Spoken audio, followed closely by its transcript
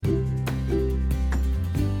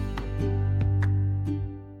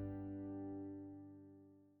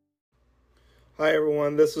Hi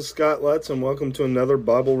everyone, this is Scott Lutz and welcome to another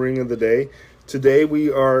Bible Reading of the Day. Today we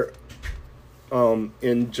are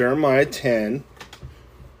in Jeremiah 10,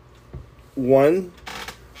 1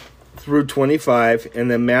 through 25, and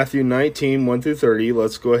then Matthew 19, 1 through 30.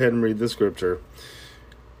 Let's go ahead and read the scripture.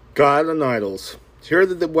 God and idols. Hear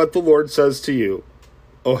what the Lord says to you,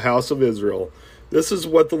 O house of Israel. This is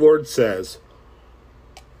what the Lord says.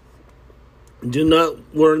 Do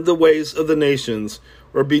not learn the ways of the nations,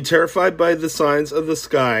 or be terrified by the signs of the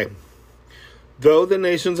sky, though the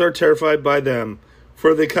nations are terrified by them.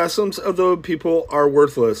 For the customs of the people are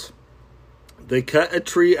worthless. They cut a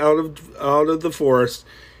tree out of the forest,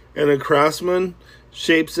 and a craftsman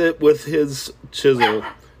shapes it with his chisel.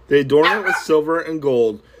 They adorn it with silver and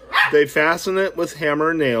gold. They fasten it with hammer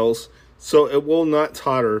and nails, so it will not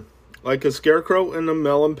totter. Like a scarecrow in a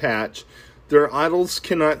melon patch, their idols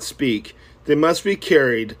cannot speak. They must be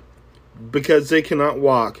carried, because they cannot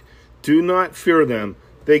walk. Do not fear them.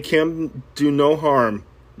 They can do no harm,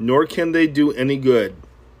 nor can they do any good.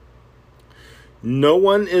 No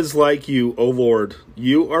one is like you, O Lord.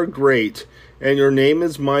 You are great, and your name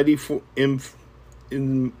is mighty in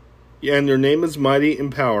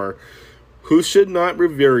power. Who should not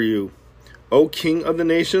revere you? O King of the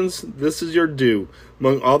nations, this is your due.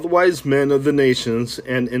 Among all the wise men of the nations,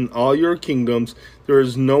 and in all your kingdoms, there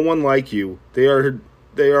is no one like you. They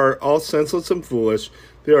are all senseless and foolish.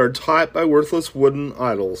 They are taught by worthless wooden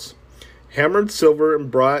idols. Hammered silver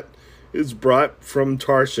is brought from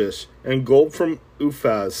Tarshish, and gold from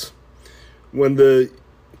Uphaz. When the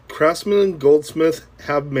craftsman and goldsmith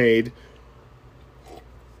have made,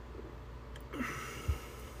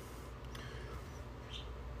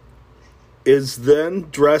 is then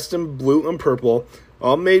dressed in blue and purple,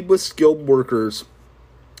 all made with skilled workers.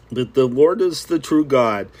 That the Lord is the true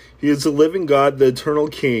God. He is the living God, the eternal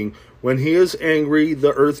King. When he is angry,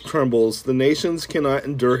 the earth trembles. The nations cannot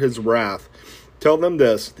endure his wrath. Tell them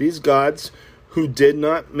this: these gods who did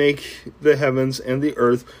not make the heavens and the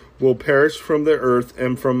earth will perish from the earth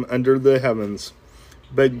and from under the heavens.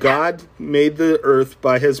 But God made the earth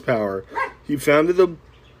by his power. He founded the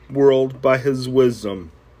world by his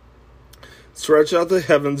wisdom. Stretch out the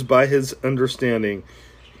heavens by his understanding.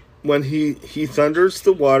 When he thunders,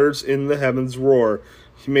 the waters in the heavens roar.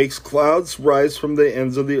 He makes clouds rise from the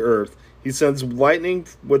ends of the earth. He sends lightning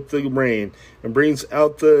with the rain and brings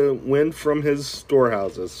out the wind from his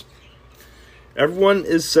storehouses. Everyone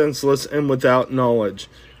is senseless and without knowledge.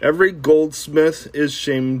 Every goldsmith is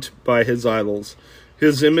shamed by his idols.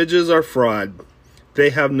 His images are fraud.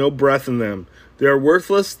 They have no breath in them. They are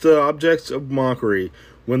worthless, the objects of mockery.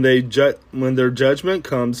 When their judgment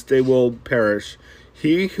comes, they will perish.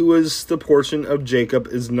 He who is the portion of Jacob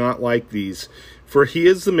is not like these, for he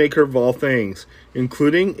is the maker of all things,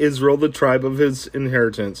 including Israel, the tribe of his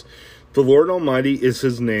inheritance. The Lord Almighty is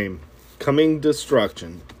his name. Coming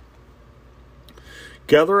destruction.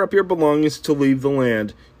 Gather up your belongings to leave the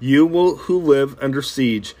land, who live under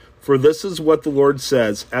siege. For this is what the Lord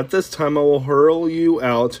says: at this time I will hurl you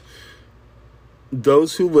out,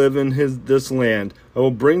 those who live in this land. I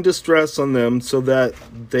will bring distress on them so that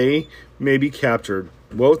they may be captured.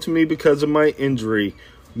 Woe to me because of my injury.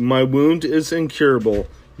 My wound is incurable.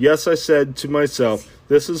 Yes, I said to myself,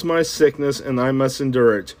 this is my sickness, and I must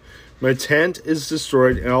endure it. My tent is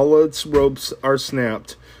destroyed, and all its ropes are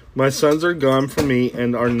snapped. My sons are gone from me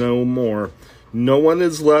and are no more. No one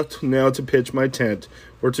is left now to pitch my tent,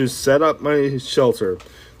 or to set up my shelter.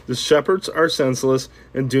 The shepherds are senseless,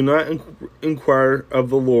 and do not inquire of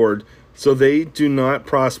the Lord, so they do not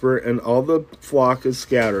prosper, and all the flock is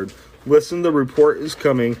scattered. Listen, the report is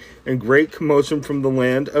coming, and great commotion from the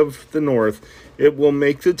land of the north. It will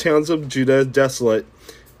make the towns of Judah desolate,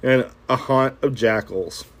 and a haunt of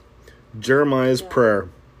jackals. Jeremiah's prayer.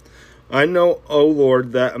 I know, O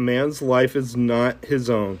Lord, that a man's life is not his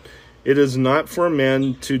own. It is not for a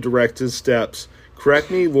man to direct his steps. Correct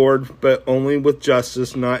me, Lord, but only with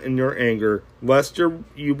justice, not in your anger, lest you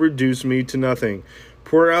reduce me to nothing.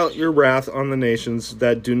 Pour out your wrath on the nations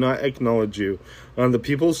that do not acknowledge you, on the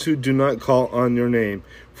peoples who do not call on your name.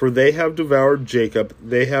 For they have devoured Jacob,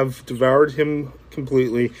 they have devoured him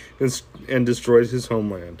completely, and destroyed his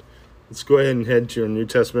homeland. Let's go ahead and head to your New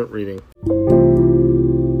Testament reading.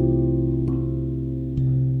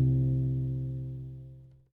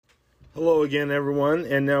 Hello again, everyone,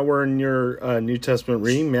 and now we're in your New Testament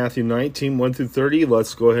reading, Matthew 19, 1 through 30.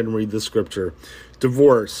 Let's go ahead and read the scripture.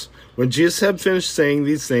 Divorce. When Jesus had finished saying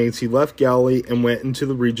these things, he left Galilee and went into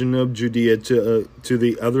the region of Judea to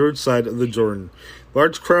the other side of the Jordan.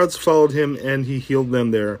 Large crowds followed him, and he healed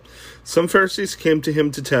them there. Some Pharisees came to him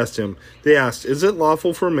to test him. They asked, "Is it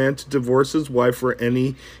lawful for a man to divorce his wife for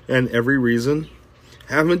any and every reason?"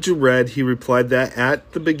 "Haven't you read," he replied, "that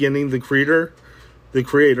at the beginning the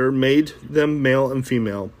Creator made them male and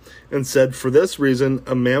female, and said, 'For this reason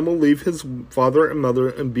a man will leave his father and mother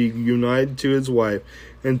and be united to his wife,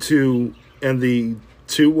 and the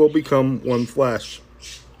two will become one flesh.'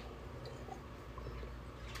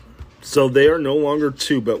 So they are no longer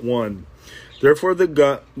two, but one. Therefore,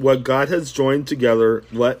 what God has joined together,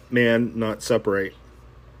 let man not separate."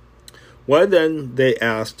 "Why then," they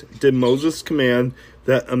asked, "did Moses command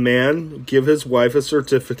that a man give his wife a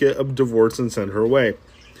certificate of divorce and send her away?"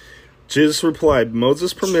 Jesus replied,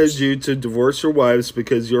 "Moses permitted you to divorce your wives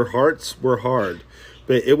because your hearts were hard.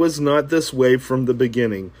 But it was not this way from the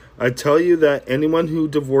beginning. I tell you that anyone who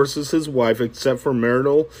divorces his wife except for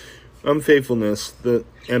marital unfaithfulness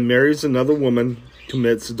and marries another woman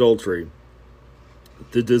commits adultery."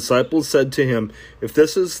 The disciples said to him, "If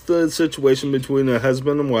this is the situation between a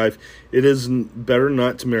husband and wife, it is better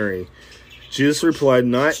not to marry." Jesus replied,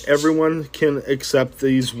 "Not everyone can accept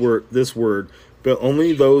this word, but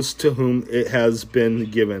only those to whom it has been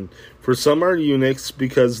given. For some are eunuchs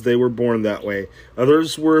because they were born that way.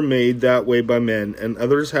 Others were made that way by men, and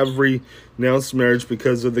others have renounced marriage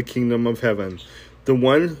because of the kingdom of heaven. The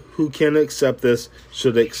one who can accept this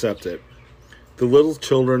should accept it." The little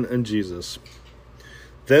children and Jesus.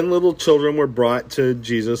 Then little children were brought to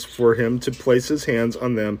Jesus for him to place his hands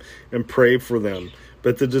on them and pray for them.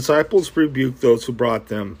 But the disciples rebuked those who brought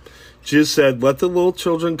them. Jesus said, "Let the little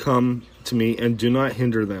children come to me, and do not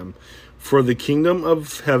hinder them, for the kingdom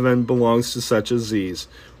of heaven belongs to such as these."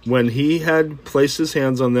 When he had placed his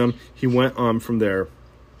hands on them, he went on from there.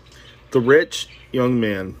 The rich young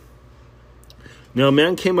man. Now a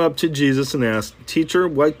man came up to Jesus and asked, "Teacher,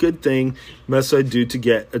 what good thing must I do to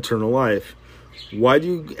get eternal life?" "Why do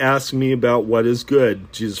you ask me about what is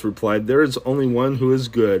good?" Jesus replied, "There is only one who is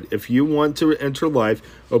good. If you want to enter life,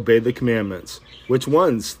 obey the commandments." "Which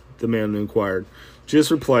ones?" the man inquired.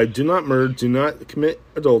 Jesus replied, "Do not murder, do not commit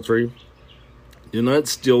adultery, do not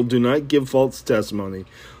steal, do not give false testimony.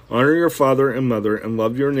 Honor your father and mother, and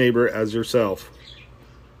love your neighbor as yourself."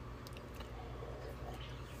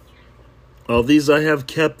 "All these I have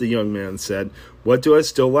kept," the young man said. "What do I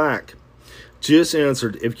still lack?" Jesus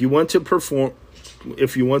answered, If you want to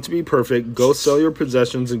be perfect, go sell your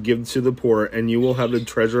possessions and give to the poor, and you will have a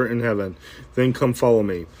treasure in heaven. Then come follow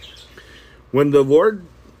me." When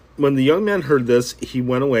the young man heard this, he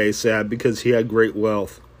went away sad because he had great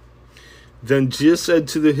wealth. Then Jesus said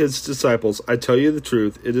to his disciples, "I tell you the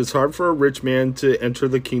truth, it is hard for a rich man to enter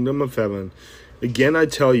the kingdom of heaven. Again, I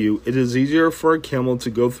tell you, it is easier for a camel to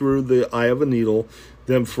go through the eye of a needle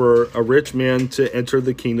than for a rich man to enter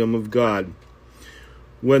the kingdom of God."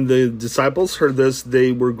 When the disciples heard this,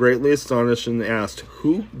 they were greatly astonished and asked,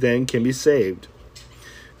 "Who then can be saved?"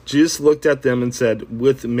 Jesus looked at them and said,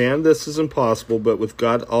 "With man this is impossible, but with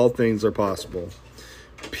God all things are possible."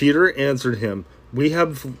 Peter answered him, "We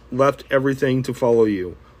have left everything to follow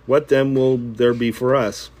you. What then will there be for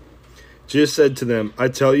us?" Jesus said to them, "I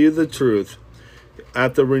tell you the truth.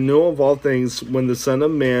 At the renewal of all things, when the Son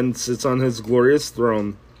of Man sits on his glorious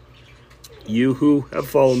throne, you who have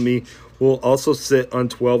followed me will also sit on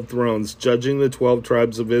 12 thrones, judging the 12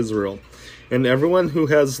 tribes of Israel. And everyone who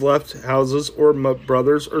has left houses or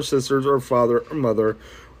brothers or sisters or father or mother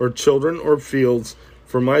or children or fields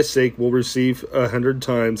for my sake will receive 100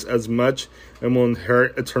 times as much and will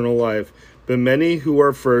inherit eternal life. But many who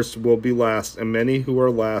are first will be last, and many who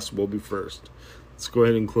are last will be first." Let's go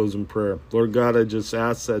ahead and close in prayer. Lord God, I just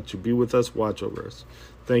ask that you be with us, watch over us.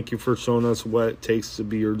 Thank you for showing us what it takes to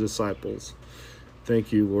be your disciples.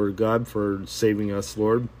 Thank you, Lord God, for saving us,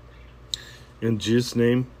 Lord. In Jesus'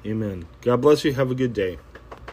 name, amen. God bless you. Have a good day.